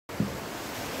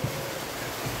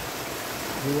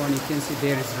Everyone, you can see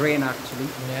there is rain actually.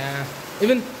 Yeah.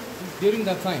 Even during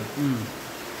that time,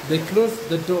 they closed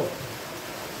the door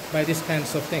by this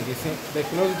kinds of thing. You see, they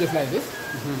closed it like this.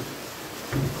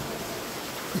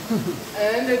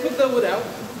 And they took the wood out.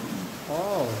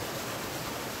 Oh.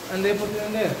 And they put it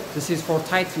in there. This is for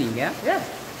tightening, yeah? Yeah.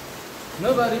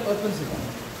 Nobody opens it.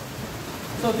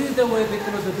 So this is the way they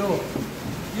close the door.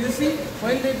 You see,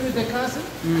 when they build the castle,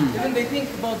 even they think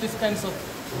about these kinds of.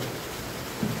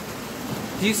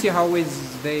 Do you see how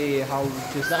just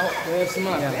They're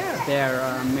smart. yeah. They're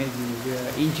amazing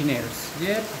engineers.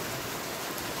 Yep.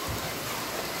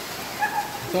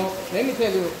 So let me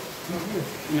tell you.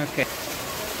 Okay.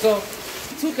 So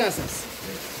two castles.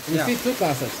 You see two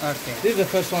castles. Okay. This is the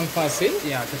first one, Fasil.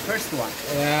 Yeah, the first one.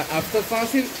 After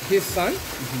Fasil, his son,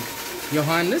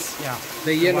 Johannes. Yeah.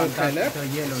 The yellow one, color. the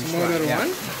yellowish Smaller one. Yeah.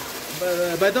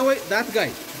 one. By the way, that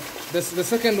guy, the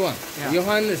second one, Yeah.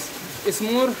 Johannes, is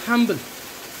more humble.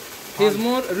 He's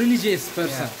more religious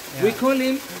person. Yeah. We call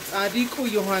him Adiko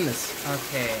Johannes.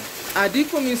 Okay.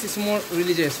 Adiko means he's more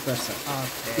religious person.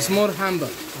 Okay. It's more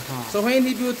humble. So when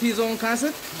he built his own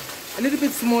castle, a little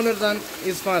bit smaller than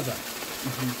his father.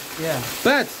 Yeah.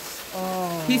 But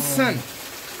his son,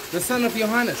 the son of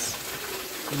Johannes,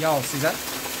 Yos, is that?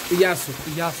 Iyasu.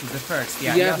 Iyasu, the first.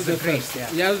 Yeah. Iyasu the the great. first. Yeah.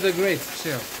 Iyasu the Great.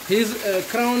 Sure. His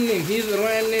crown name, his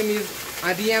royal name is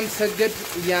Adiyam Saged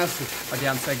Iyasu.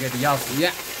 Adiyam Saged Yasu.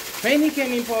 Yeah. When he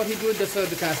came in power, he built the third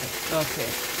castle. Okay.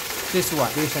 This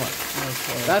one. This one.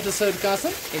 Okay. That's the third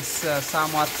castle. It's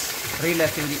somewhat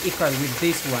relatively equal with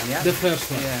this one, yeah? The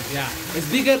first one. Yeah. It's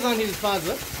bigger than his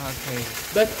father, Okay.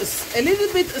 but it's a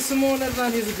little bit smaller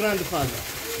than his grandfather.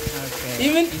 Okay.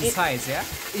 Even in size, yeah?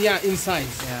 Yeah, in size.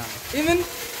 Yeah. Even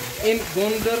in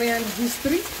Gondarian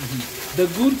history, the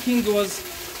good king was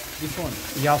this one.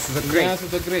 Yasu the Great. Iyasu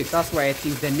the Great. That's why I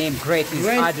think the name Great is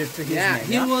added to his name.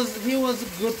 He was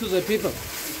good to the people.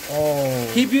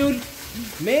 Oh. He built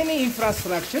many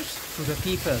infrastructures To the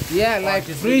people. Yeah, Or like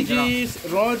just living around. bridges,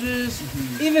 roads,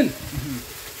 even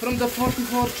from the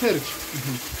 44 church.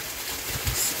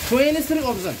 23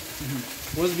 of them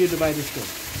was built by this king.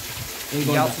 In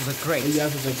Gondar. Yasu the Great.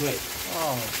 Iyasu the Great.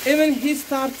 Oh. Even he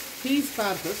started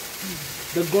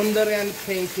the Gondarian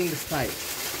painting style.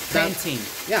 Painting.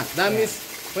 That means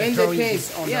when they drawing paint,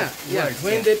 his own words,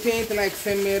 when they paint like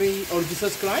Saint Mary or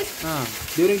Jesus Christ, Ah.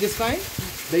 during this time,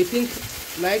 they think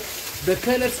like the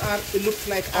colors it looks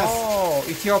like us. Oh,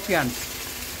 Ethiopians.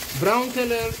 Brown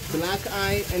color, black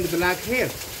eye, and black hair.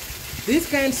 These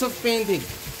kinds of painting.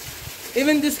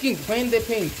 Even this king, when they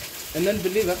paint a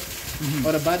non-believer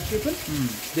or a bad people,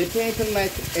 they paint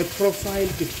like a profile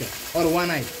picture or one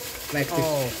eye, like this,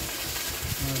 Oh.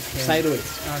 Okay. sideways.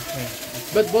 Okay.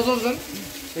 But both of them,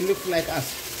 it looks like us.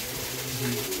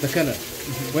 The color.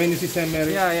 When you see Saint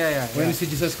Mary, Yeah. when you see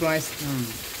Jesus Christ,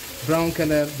 brown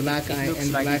color, black eye, Looks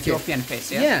and like black hair. Ethiopian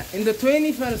face, yeah? Yeah, in the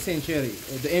 21st century,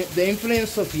 the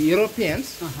influence of Europeans.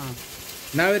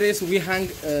 Nowadays, we hang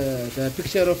the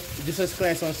picture of Jesus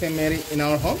Christ on Saint Mary in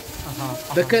our home.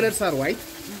 The colors are white,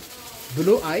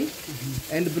 blue eye,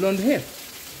 and blonde hair.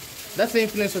 That's the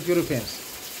influence of Europeans.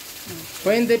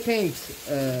 When they paint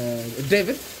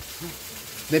David,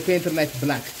 they paint it like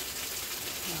black.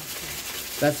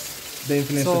 That's the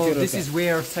influence of So Europeans. this is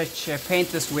where such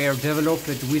painters were developed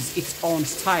with its own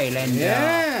style and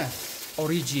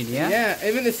origin, yeah? Yeah,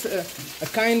 even it's a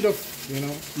kind of,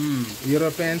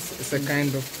 Europeans, it's a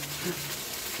kind of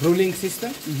ruling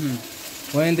system.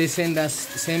 When they send us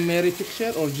Saint Mary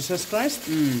picture or Jesus Christ,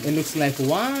 it looks like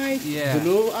white,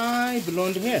 blue eye,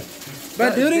 blonde hair.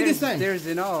 But during this time, there's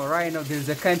right now there's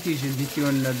a confusion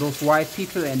between those white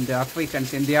people and the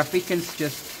Africans, and the Africans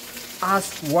just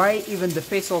ask why even the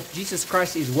face of Jesus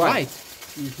Christ is white.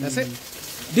 That's it.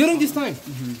 During this time,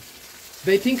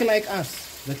 they think like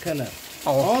us, the color.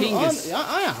 Our kings.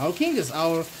 Our kings,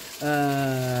 our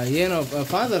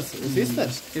fathers,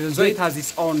 sisters. Even though it has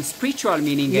its own spiritual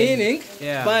meaning.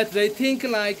 But they think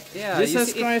like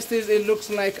Jesus Christ it looks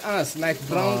like us, like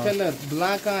brown color,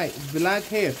 black eye, black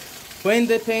hair. When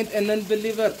they paint a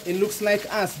non-believer, it looks like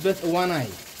us, but one eye.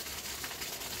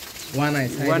 One eye.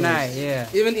 One eye, yeah.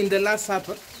 Even in the Last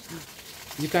Supper,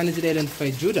 you can easily identify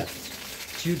Judah.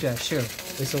 Judah, sure.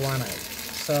 It's a one eye.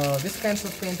 So this kinds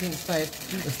of painting style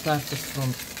started from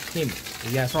him.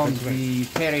 From the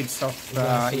periods of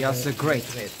Yasu the Great.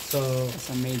 So it's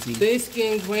amazing. This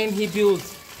king, when he built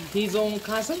his own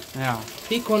castle,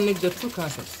 he connected the two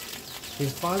castles,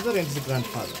 his father and his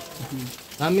grandfather.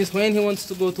 That means when he wants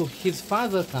to go to his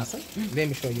father's castle, let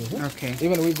me show you. Okay.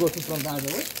 Even we go to from the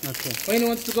other way. Okay. When he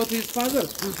wants to go to his father,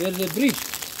 there's a bridge.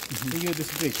 We use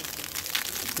this bridge.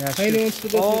 Yeah, When he wants to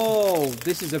go oh,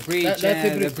 this is a bridge. That's a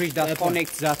The bridge. bridge that That one.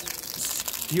 connects that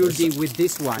building with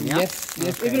this one. Yeah. Yes,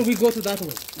 yes. Okay. Even we go to that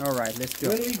way. All right, let's go.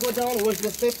 When we go down, watch the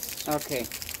steps. Okay.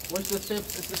 Watch the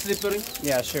steps. It's slippery.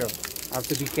 Yeah, sure. Have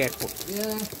to be careful.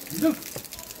 Yeah. Look.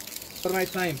 For my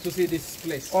time to see this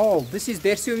place. Oh, this is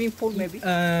their swimming pool, maybe.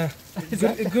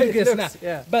 Good guess. Now.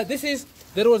 Yeah. But this is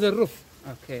there was a roof.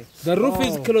 Okay. The roof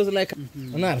is Oh. closed like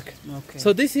an arc. Okay.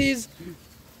 So this is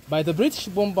by the British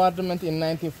bombardment in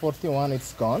 1941.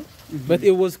 It's gone, but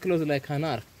it was closed like an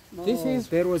arc. This Oh, is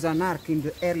there was an ark in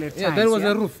the earlier times. yeah. There was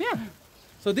a roof. Yeah.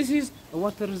 So this is a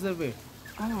water reservoir.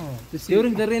 Oh, this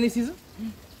During the rainy season,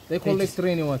 they collect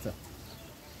rainy water.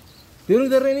 During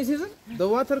the rainy season, the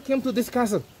water came to this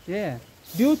castle. yeah.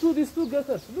 Due to these two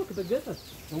gutters. Look, the gutters,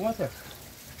 the water.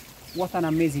 What an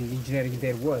amazing engineering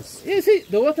there was. You see,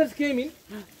 the waters came in,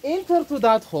 enter to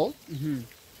that hole.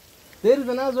 There is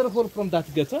another hole from that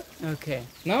gutter. Okay.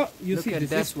 Now you Look see at this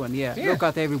this is one. Yeah. Yeah. Look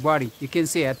at everybody. You can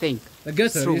see, I think, the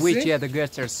gutter. through you which, see? yeah, the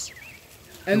gutters.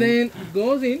 And then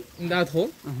goes in that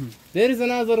hole. There is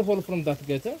another hole from that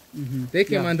gutter. They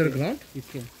came Yeah. underground. You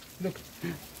can Look,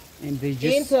 and they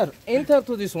just enter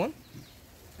to this one,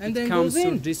 and then comes goes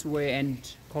through in. this way and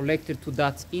collected to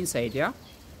that inside. Yeah.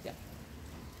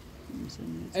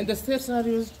 And the stairs are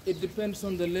used. It depends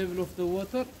on the level of the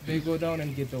water. They go down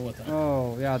and get the water.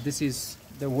 Oh, yeah. This is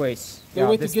the ways. The yeah,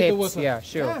 way the to get the steps, water. Yeah,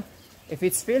 sure. Yeah. If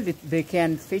it's filled, they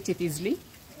can fetch it easily.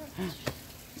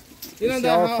 You know see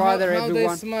our father, how everyone.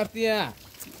 they're smart. Yeah,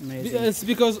 Amazing. it's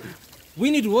because we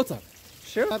need water.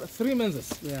 Sure. 3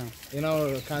 months Yeah. in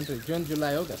our country: June,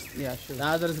 July, August. Yeah, sure. The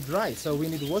other is dry, so we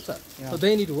need water. Yeah. So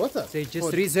they need water. They just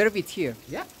for- reserve it here.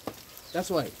 yeah, that's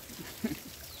why.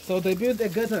 So they build a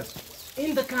gutter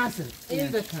in the castle. Yeah.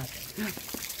 In the castle.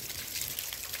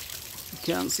 You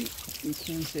can see. You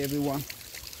can see everyone.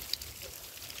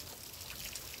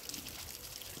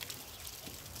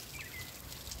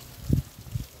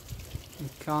 You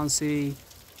can see.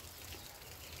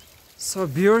 So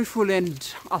beautiful and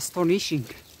astonishing.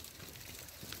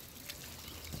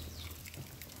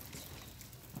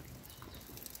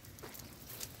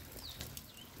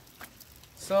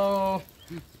 So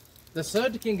the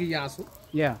third king Iyasu,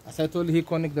 Yeah. as I told you, he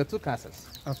connect the two castles.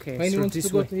 Okay. When he so wants this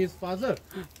to go way. to his father,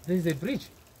 there is a bridge.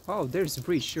 Oh, there's a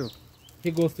bridge. Sure.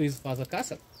 He goes to his father's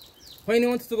castle. When he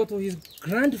wants to go to his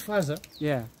grandfather,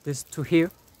 Yeah. This to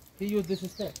here. he uses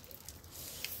this step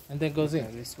and then goes Yeah,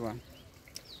 in. this one.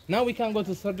 Now we can go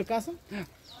to third castle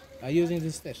by using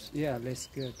these steps. Yeah. Let's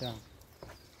go down.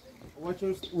 Watch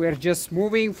your We're just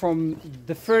moving from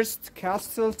the first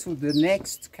castle to the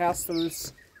next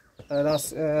castles.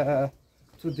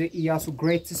 To the Iyasu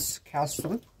greatest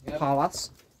castle, Yep. palace.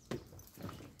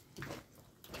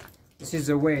 This is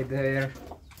the way they're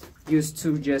used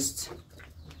to just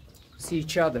see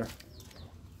each other.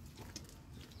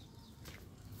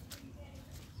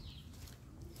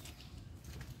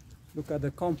 Look at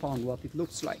the compound, what it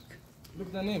looks like.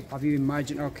 look the name. Have you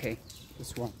imagined? Okay,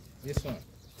 this one. This one.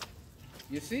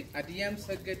 You see, Adiyam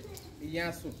Sagad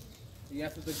Iyasu.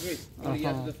 Iyasu the Great, or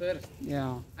Iyasu the First.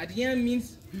 Yeah, Adiyam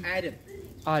means Adam,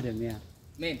 Adam, yeah.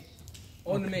 men,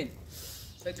 all men.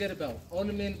 Sagad bow, all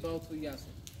men bow to Iyasu,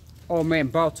 Oh man,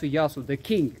 bow to Iyasu, the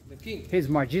king, the king. His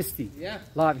Majesty. Yeah.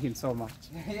 Love him so much.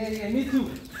 Yeah, me too.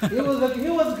 He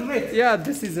was great. Yeah,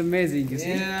 this is amazing, you see.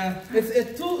 Yeah, it's a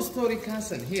two-story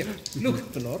castle here. Look,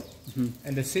 floor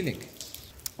and the ceiling.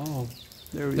 Oh,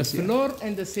 there The is. yeah. floor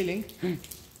and the ceiling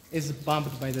is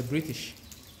bombed by the British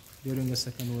during the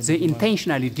Second World They War.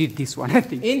 intentionally did this one, I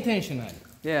think. Intentionally.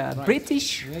 Yeah, Right.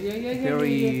 British, Yeah.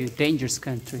 very dangerous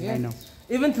country, Yeah. I know.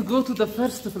 Even to go to the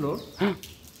first floor,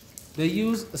 they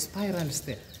use a spiral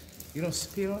stair. You know,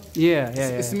 spiral? Yeah,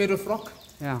 It's made of rock.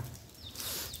 yeah.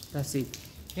 That's it.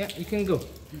 Yeah, you can go.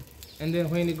 And then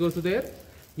when you go to there,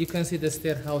 you can see the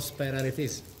stair, how spiral it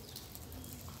is.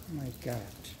 Oh my God.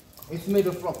 It's made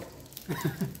of rock.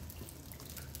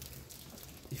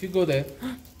 If you go there,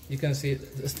 you can see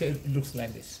the stair looks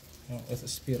like this. You know, it's a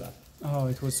spiral. Oh,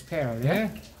 it was spiral, yeah?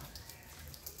 Yeah?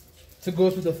 To go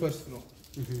to the first floor.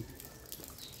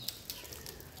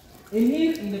 In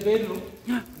here, in the bedroom,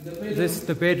 This is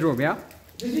the bedroom, yeah?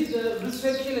 this is the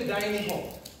reception and dining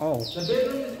hall. Oh, The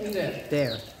bedroom is in there.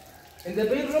 there. In the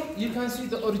bedroom, you can see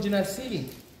the original ceiling.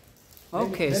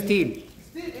 Okay, Let me- still.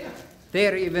 Still, yeah.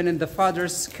 There, even in the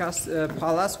father's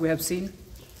palace, we have seen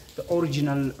the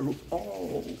original roof.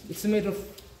 Oh, It's made of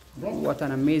rock. what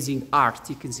an amazing art.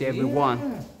 You can see everyone.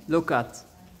 Yeah. Look at.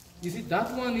 You see,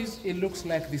 that one it looks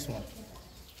like this one.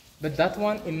 But that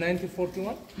one in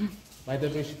 1941, by the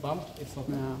British bomb, it's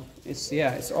open.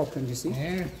 It's open, you see?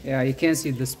 Yeah. Yeah, you can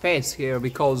see the space here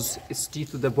because it's due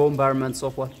to the bombardments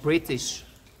of what British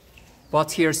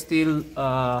But here still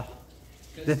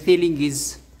the ceiling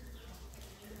is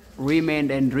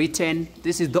remained and written.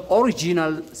 This is the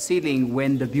original ceiling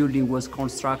when the building was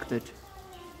constructed.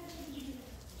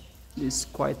 This is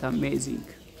quite amazing.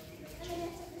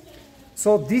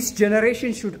 So this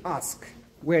generation should ask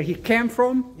where he came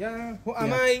from. Yeah, who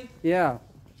am I? Yeah,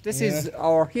 this is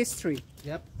our history.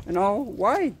 Yep. You know,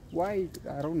 why,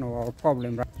 I don't know, our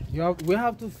problem, right? We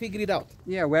have to figure it out.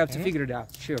 Yeah, we have to figure it out,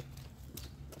 sure.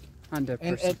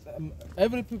 100%. And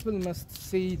every people must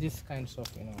see this kinds of,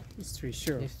 History,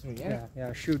 sure. history.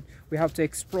 Yeah, should. We have to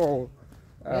explore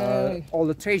all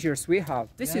the treasures we have.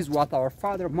 This is what our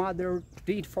father, mother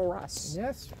did for us.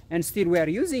 Yes. And still we are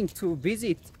using to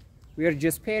visit. We are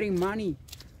just paying money.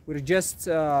 We're just,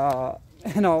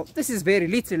 this is very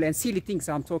little and silly things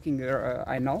I'm talking,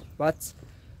 I know. But,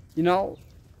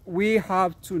 we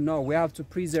have to know, we have to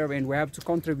preserve, and we have to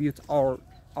contribute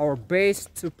our base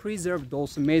to preserve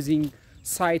those amazing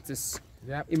sites.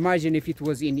 Yep. Imagine if it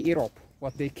was in Europe,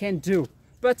 what they can do.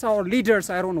 But our leaders,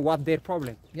 I don't know what their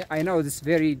problem. Yep. I know it's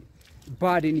very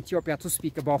bad in Ethiopia to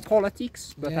speak about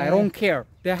politics, but I don't care.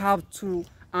 They have to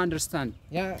understand.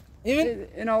 Yeah. Even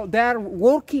they are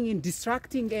working in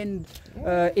distracting and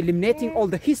eliminating all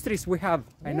the histories we have.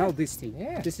 I know this thing.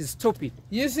 This is stupid.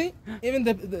 You see, even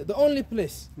the only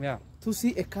place to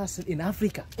see a castle in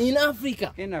Africa. In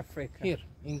Africa. Here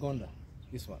in Gondar,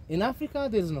 this one. In Africa,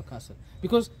 there is no castle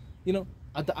because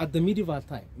at the medieval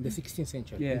time, in the 16th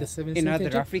century, in the 17th in century,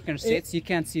 other African states, you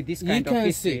can't see this kind of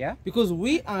history. Yeah, because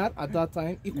we are at that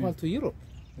time equal to Europe.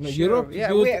 Sure.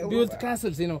 Europe built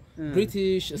castles,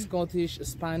 British, Scottish,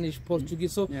 Spanish,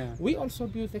 Portuguese. So we also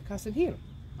built a castle here.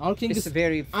 Our kings it's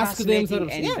very ask fascinating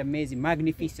themselves, and amazing,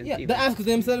 magnificent. Yeah, they ask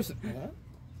themselves,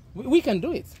 we can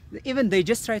do it. Even they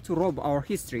just try to rob our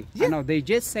history. Yeah. I know they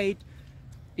just said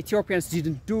Ethiopians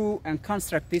didn't do and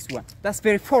construct this one. That's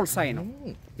very false, I know.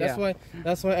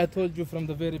 That's why I told you from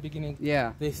the very beginning.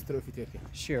 Yeah. The history of Ethiopia.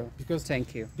 Sure. Because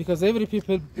thank you. Because every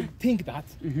people think that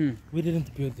we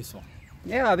didn't build this one.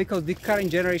 Yeah, because the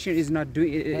current generation is not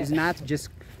just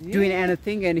doing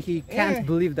anything, and he can't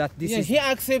believe that this is. He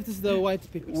accepts the white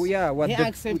people. What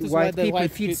the white people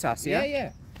feeds us. Yeah.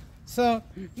 So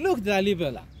look, the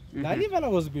Lalibela.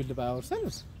 Lalibela was built by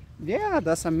ourselves. Yeah,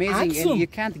 that's amazing, and you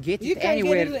can't get it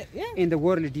anywhere in the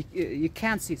world. You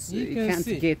can't see. You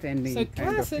can't get any so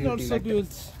kind of building also like built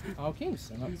that. our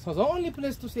kings. So the only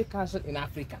place to see castle in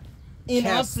Africa,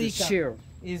 is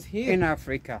here in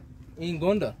Africa. In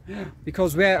Gondar.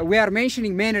 Because we are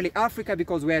mentioning mainly Africa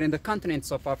because we are in the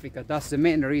continents of Africa. That's the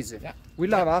main reason. Yeah. We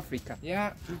love Africa.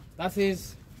 Yeah, that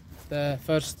is the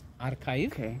first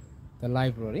archive. Okay. The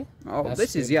library. Oh,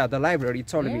 this is the library. You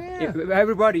told me.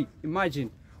 Everybody, imagine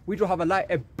we do have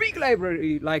a big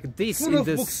library like this full in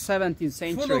the books. 17th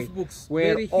century, full of books.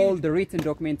 where all the written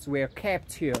documents were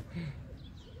kept here.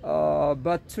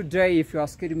 But today, if you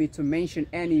asked me to mention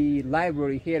any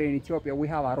library here in Ethiopia, we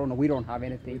don't have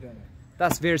anything.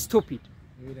 That's very stupid.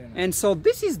 And so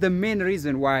this is the main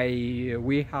reason why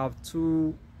we have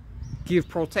to give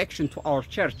protection to our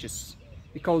churches,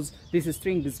 because this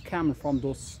string is coming from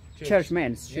those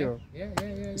churchmen. Sure.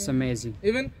 It's amazing.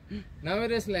 Even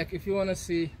nowadays, like if you want to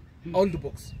see old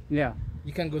books,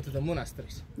 you can go to the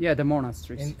monasteries. Yeah, the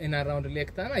monasteries. In around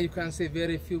Lake Tana, you can see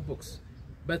very few books,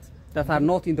 but that are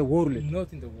not in the world.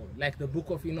 Not in the world, like the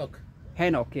Book of Enoch.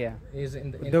 Enoch, is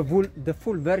the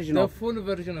full version of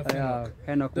Enoch.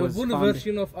 Enoch the full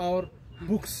version of our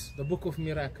books, the Book of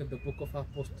Miracle, the Book of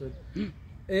Apostle,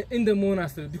 in the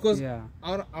monastery, because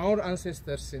our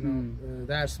ancestors,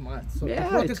 they are smart. So to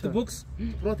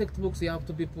protect books, you have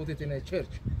to be put it in a church,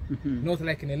 not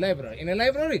like in a library. In a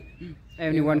library,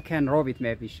 anyone can rob it,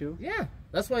 maybe. Sure. Yeah,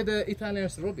 that's why the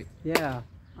Italians rob it. Yeah.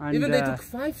 And even they took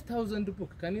 5,000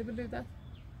 books. Can you believe that?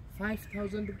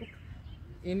 5,000 books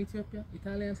in Ethiopia,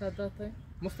 Italians at that time.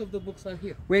 Most of the books are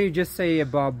here. When you just say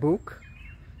about book,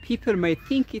 people may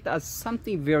think it as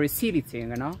something very silly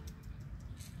thing,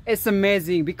 It's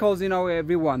amazing because,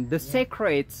 everyone, the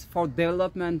secrets for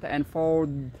development and for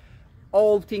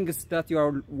all things that you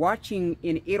are watching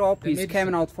in Europe is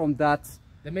coming out from that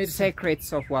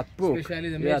secrets of what book? Especially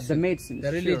the medicine. The medicine.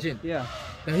 The religion. Yeah.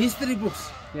 The history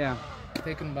books. Yeah.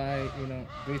 Taken by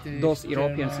British, those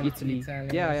Europeans, German, Italy.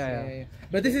 Italians, Yeah.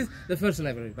 But this is the first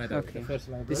library, by the way. The first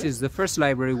library. This is the first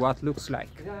library. What looks like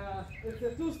it's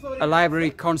a two-story a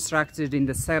library constructed in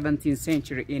the 17th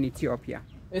century in Ethiopia.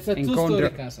 It's a two-story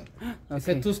castle. It's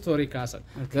a two-story castle.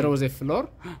 There was a floor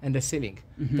and a ceiling.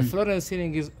 The floor and the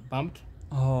ceiling is bumped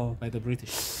by the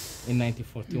British in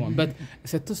 1941. But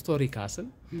it's a two-story castle.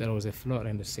 There was a floor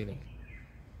and a ceiling.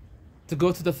 To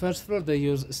go to the first floor, they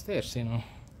use stairs,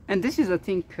 And this is, I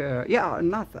think, yeah,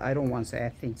 not, I don't want to say I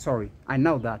think, sorry, I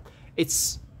know that.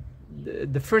 It's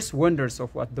the first wonders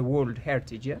of what the World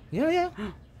Heritage, yeah? Yeah.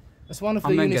 It's one of the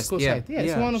Among UNESCO us, yeah. sites. Yeah,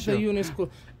 it's one of sure. the UNESCO.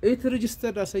 It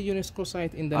registered as a UNESCO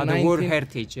site in the, The World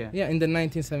Heritage, yeah. Yeah, in the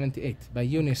 1978 by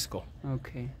UNESCO.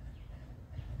 Okay.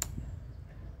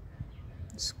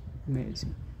 It's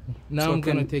amazing. Now So I'm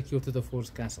gonna take you to the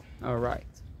fourth castle. All right.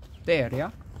 There,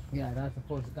 yeah? Yeah, that's the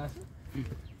fourth castle.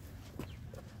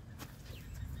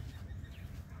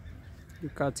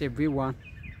 Look at everyone.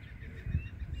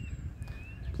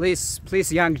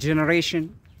 Please, young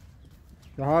generation,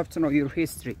 you have to know your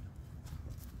history.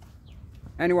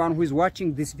 Anyone who is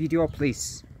watching this video,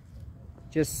 please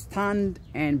just stand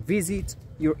and visit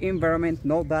your environment,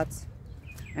 know that,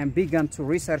 and begin to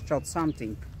research out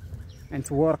something and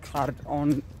to work hard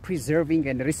on preserving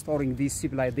and restoring this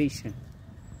civilization.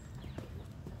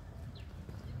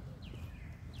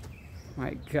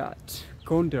 My God,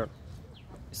 Gondar.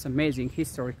 It's an amazing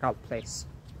historical place.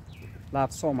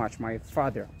 Love so much my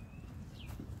father.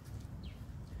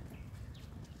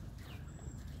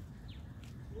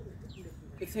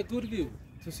 It's a good view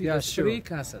to see Yeah, the sure. three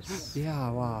castles.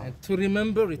 Yeah, wow. And to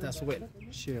remember it as well.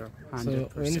 Sure, So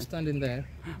 100%. when you stand in there,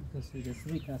 you can see the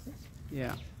three castles.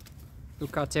 Yeah.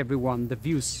 Look at everyone, the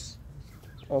views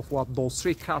of what those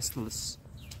three castles.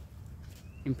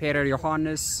 Emperor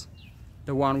Johannes,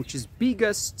 the one which is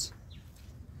biggest,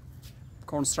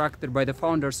 constructed by the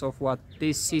founders of what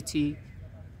this city,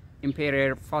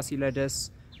 Emperor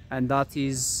Fasilides, and that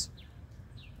is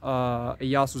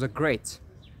Iyasu the Great.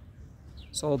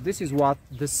 So this is what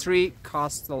the three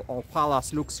castle or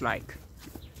palace looks like.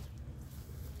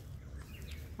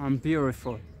 And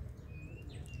beautiful,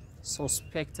 so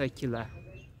spectacular.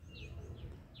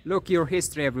 Look your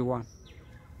history, everyone.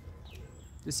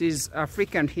 This is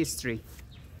African history.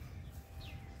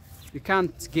 You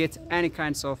can't get any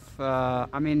kinds of,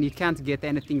 I mean, you can't get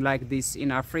anything like this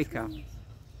in Africa.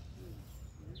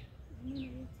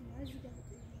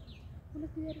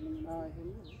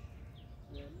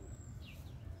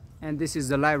 And this is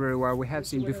the library where we have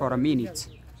seen before a minute.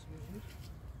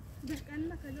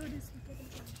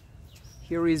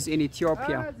 Here is in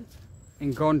Ethiopia,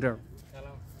 in Gondar.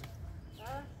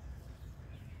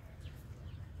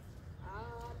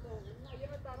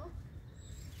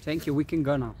 Thank you, we can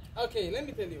go now. Okay, let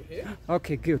me tell you here.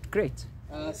 Okay, good, great.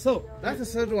 So that's the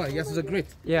third one, Iyasu the Great.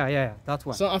 Yeah, that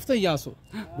one. So after Iyasu,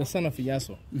 the son of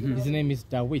Iyasu, his name is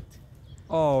Dawit.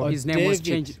 Oh, his name was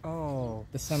David, changed. Oh,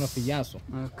 the son of Iyasu.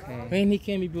 okay. When he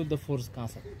came, he built the fourth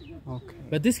castle. Okay.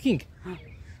 But this king,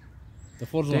 the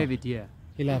fourth David, one, yeah.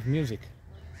 he loved music.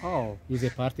 Oh, He's a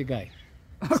party guy.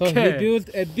 So okay. he built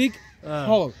a big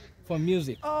hall for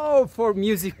music. Oh, for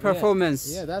music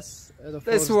performance. Yeah, that's the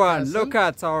This fourth one. castle. Look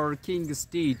at our king's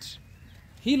stage.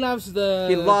 He loves the.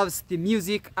 He loves the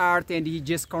music art, and he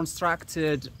just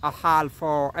constructed a hall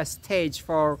for a stage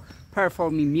for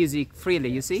performing music freely.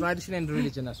 You see? tradition and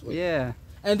religion as well. Yeah.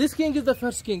 And this king is the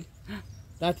first king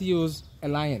that used a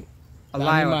lion. A The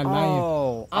lion.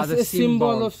 animal Oh, as as a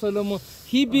symbol of Solomon.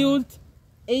 He built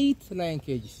 8 lion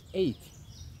cages. 8.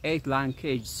 8 lion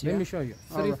cages. Let Yeah? me show you.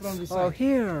 3 from this Oh, side.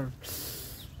 here.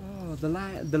 Oh,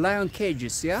 the lion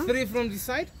cages. Yeah. 3 from this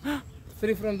side.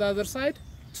 3 from the other side.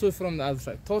 2 from the other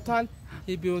side. Total,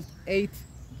 he built 8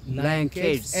 lion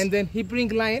cages. cages. And then he bring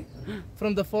lion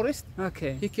from the forest.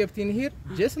 Okay. He kept in here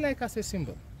just like as a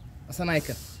symbol, as an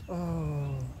icon.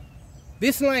 Oh.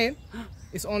 This lion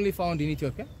is only found in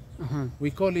Ethiopia. Uh-huh.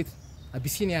 We call it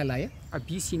Abyssinia lion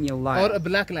Abyssinian lion. or a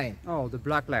black lion. Oh, the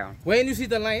black lion. When you see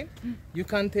the lion, you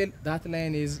can tell that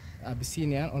lion is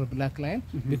Abyssinian or a black lion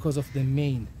because of the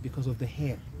mane, because of the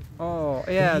hair. Oh,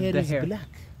 yeah, the hair the is hair. black.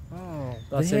 Oh,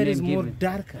 The that's hair the is name more given.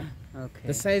 darker. Okay.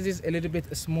 The size is a little bit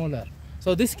smaller.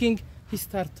 So this king, he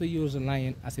started to use a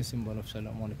lion as a symbol of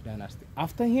Solomonic dynasty.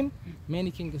 After him,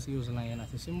 many kings use a lion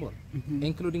as a symbol,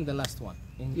 including the last one.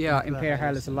 Yeah, Emperor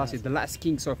Haile Selassie, the last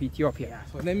kings of Ethiopia.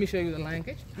 So let me show you the lion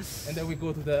cage, and then we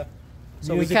go to the.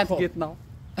 So we music can't hall. get now.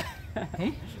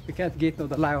 We can't get to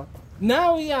the lion.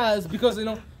 Now, yes, because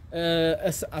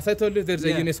as I told you, there's a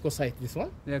Yeah. UNESCO site. This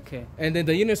one, Okay. and then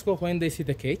the UNESCO, when they see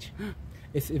the cage,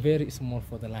 it's very small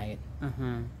for the lion.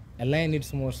 Uh-huh. A lion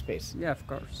needs more space, Yeah, of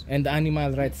course. and the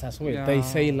animal rights as well. Yeah. They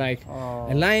say like Oh.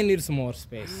 a lion needs more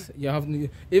space. You have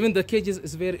even the cages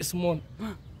is very small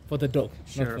for the dog,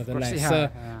 Sure, not for of the course, lion. yeah, So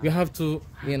yeah. you have to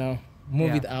move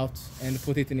Yeah. it out and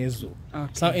put it in a zoo.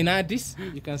 Okay. So in Addis,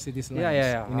 you can see this lion.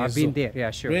 Yeah. In a I've zoo. been there.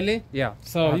 Yeah, sure. Really? Yeah.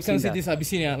 So I've you can seen see that. this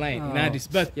Abyssinian lion in Oh. Addis,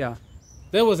 but Yeah.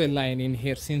 there was a lion in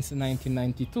here since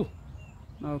 1992.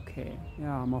 Okay.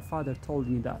 Yeah, my father told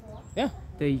me that. Yeah,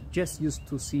 they just used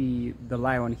to see the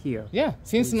lion here. Yeah,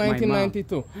 since With my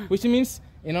 1992, which means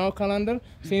in our calendar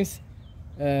since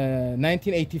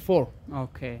 1984.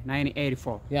 Okay,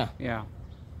 1984. Yeah, Yeah.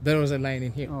 there was a lion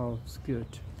in here. Oh, it's good.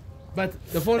 But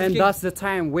the fourth And king, that's the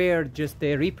time where just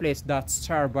they replaced that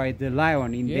star by the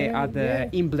lion in the other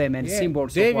emblem and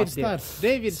symbols. David of what starts.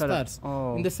 David So that- starts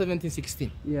oh. in the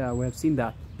 1716. Yeah, we have seen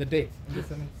that. The date in the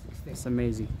 1716. It's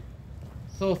amazing.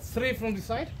 So 3 from the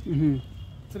side, Mm-hmm.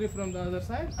 3 from the other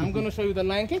side. I'm gonna show you the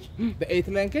line cage, the 8th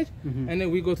line cage, and then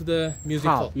we go to the music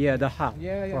hall. Yeah, the hall.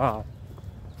 Yeah, yeah. Wow.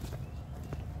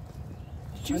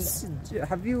 Just,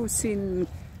 have you seen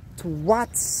to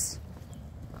what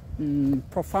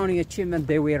profound achievement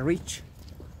they were reached?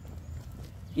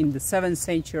 In the 7th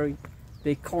century,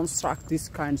 they construct these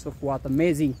kinds of what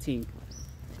amazing thing.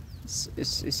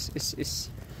 It's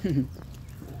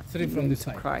 3 from the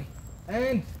side. cry.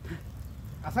 And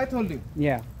as I told you,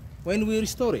 Yeah. when we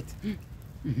restore it,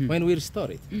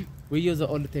 we use the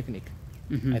old technique.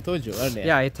 I told you earlier.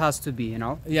 Yeah, it has to be, you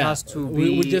know. It Yeah, has to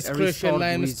be we just crush a restored with-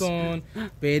 limestone,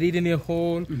 bury it in a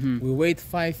hole. We wait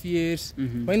 5 years.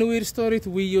 When we restore it,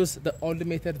 we use the old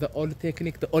method, the old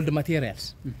technique, the old materials.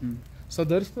 So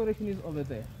the restoration is over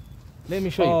there. Let me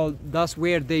show you. Oh, that's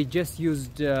where they just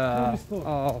used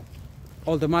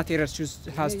all the materials just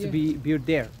has to be built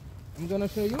there. I'm gonna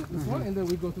show you this one, and then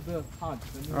we go to the hard.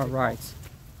 All right.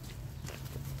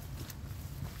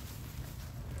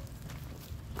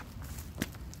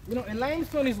 You know, a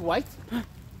limestone is white,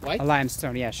 A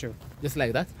limestone, yeah, sure. just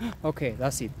like that. Okay,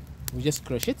 that's it. We just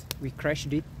crush it, We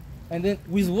crushed it. and then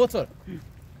with water,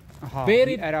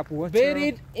 Buried, add up water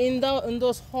buried in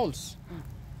those holes,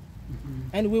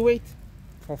 and we wait.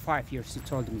 for 5 years. You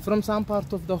told me. From some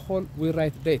part of the hole, we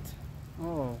write date.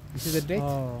 Oh. You see the date?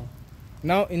 Oh.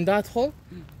 Now in that hole,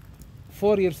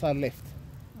 4 years are left.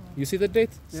 You see the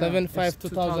date? Yeah,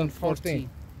 7/5/2014.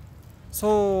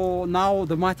 So now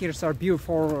the materials are built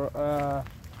for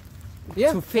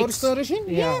Yeah, to for fix. restoration.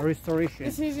 Yeah, restoration.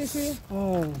 You see.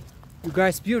 Oh, you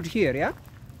guys built here, yeah?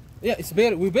 Yeah, it's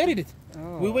buried. We buried it.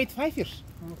 Oh. We wait 5 years.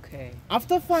 Okay.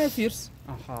 After 5 years,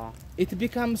 Uh-huh. it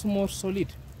becomes more solid,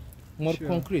 more Sure.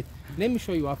 concrete. Let me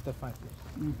show you after 5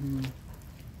 years.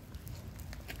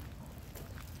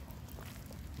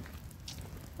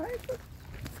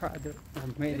 Father, This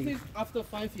amazing. is after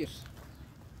 5 years.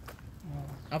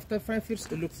 After 5 years,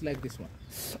 it looks like this one.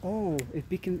 Oh,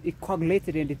 it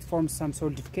coagulated and it formed some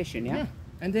solidification, yeah?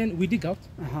 And then we dig out,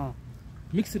 Uh-huh.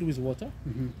 mix it with water.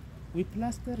 We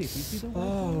plaster it. You see the water?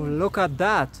 Oh, look at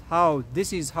that.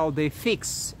 This is how they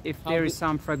fix if How there is they-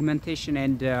 some fragmentation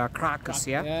and cracks,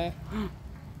 yeah? Yeah.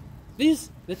 This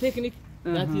the technique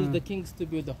that is the kings to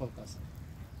build the whole castle.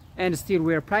 And still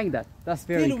we're applying that. That's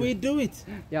very Till good. we do it.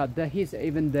 Yeah,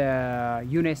 even the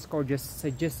UNESCO just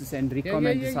suggests and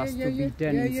recommends us to be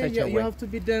done in such a You way. have to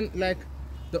be done like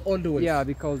the old way. Yeah,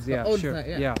 because old sure.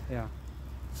 time, Yeah, yeah.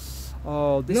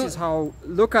 Oh, this No. is how.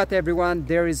 Look at everyone.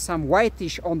 There is some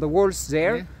whitish on the walls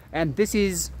there, Yeah. and this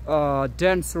is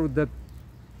done through the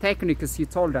techniques he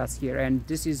told us here. And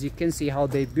this is, you can see how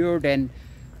they build, and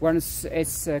once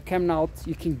it's come out,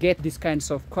 you can get these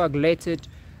kinds of coagulated,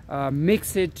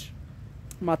 mixed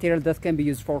material that can be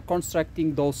used for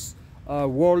constructing those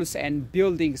walls and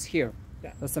buildings here.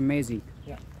 Yeah. That's amazing.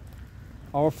 Yeah.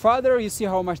 Our father, you see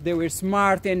how much they were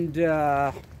smart, and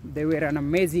they were an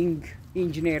amazing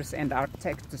engineers and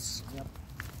architects. Yep.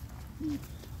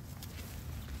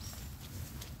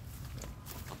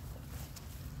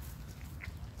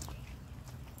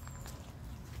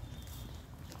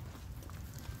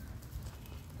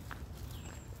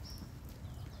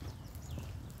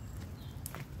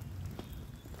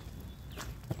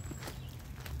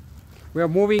 We are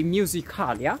moving music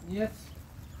hall, yeah? Yes.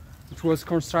 It was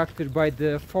constructed by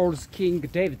the fourth King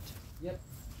David. Yep.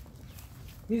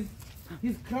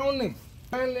 His crown name.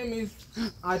 Crown name is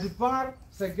Adbar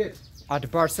Seged.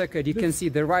 Adbar Seked, you can see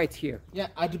the right here. Yeah,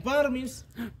 Adbar means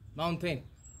mountain.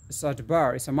 It's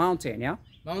Adbar, it's a mountain, yeah?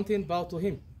 Mountain bow to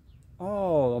him.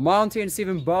 Oh, mountains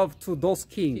even above to those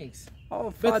kings. Kings.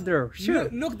 Oh, But father, sure.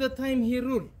 Look the time he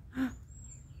ruled.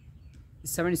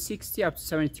 760 up to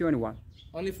 721.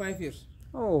 Only 5 years.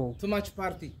 Oh, Too much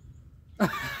party.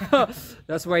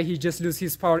 that's why he just lose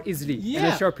his power easily in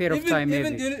a short period of time, maybe.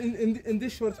 In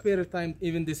this short period of time,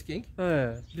 even this king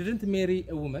didn't marry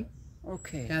a woman.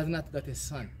 Okay. He has not got a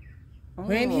son.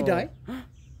 When he Oh. died,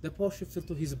 the power shifted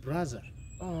to his brother.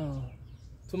 Oh,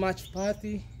 Too much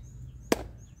party.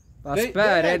 that's They-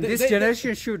 bad, yeah, and they- this they-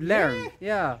 generation should learn.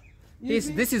 Yeah. You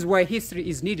see? This is why history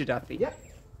is needed, I think. Yeah.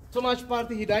 Too much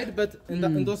party, he died, but in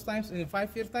those times, in 5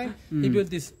 years time, he built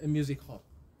this music hall.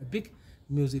 A big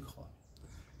music hall.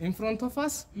 in front of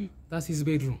us, that's his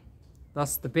bedroom.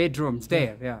 That's the bedrooms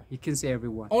there. Yeah, you can see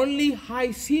everyone. Only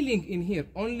high ceiling in here.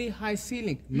 Only high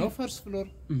ceiling. No first floor,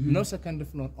 no second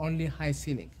floor. Only high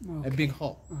ceiling. Okay. A big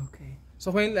hall. Okay.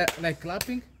 So when like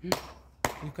clapping,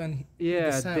 you can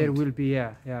hear the sound. There will be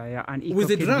and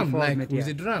with a drum, with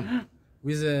a drum,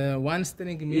 with one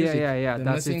string music.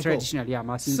 That's a traditional.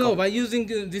 Masinko. So by using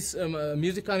these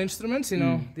musical instruments, you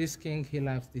know, this king, he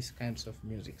loves these kinds of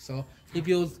music. So he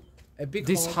built a big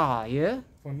hall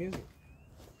for music.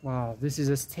 Wow, this is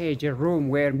a stage, a room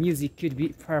where music could be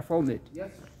performed. Yes.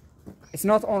 It's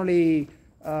not only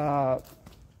a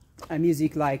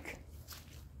music like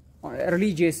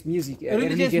religious music.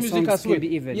 Religious music songs as well. Could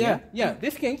be even. Yeah.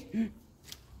 This king,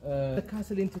 the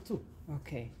castle into two.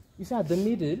 Okay. You see at the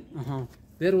middle,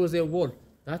 there was a wall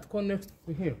that connects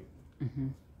to here.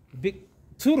 Big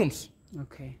 2 rooms.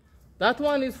 Okay. That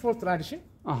one is for tradition.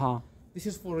 This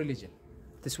is for religion.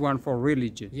 This one for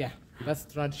religion. Yeah, that's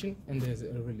tradition and there's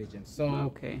a religion. So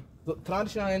okay. The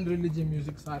tradition and religion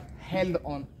music are held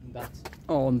on that.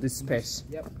 On this space.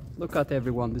 Yep. Look at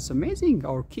everyone. This is amazing.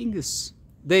 Our kings,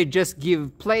 they just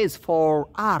give place for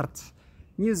art.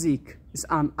 Music is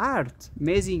an art.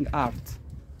 Amazing art.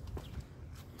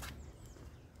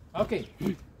 Okay.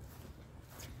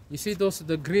 You see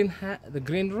the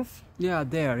green roof? Yeah,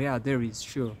 there is,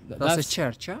 sure. That's a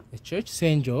church, huh? A church,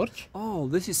 St. George. Oh,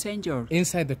 this is St. George.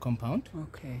 Inside the compound.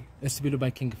 Okay. It's built by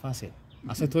King Fasil.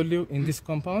 As I told you, in this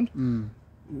compound,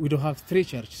 we do have 3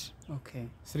 churches. Okay.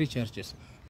 3 churches.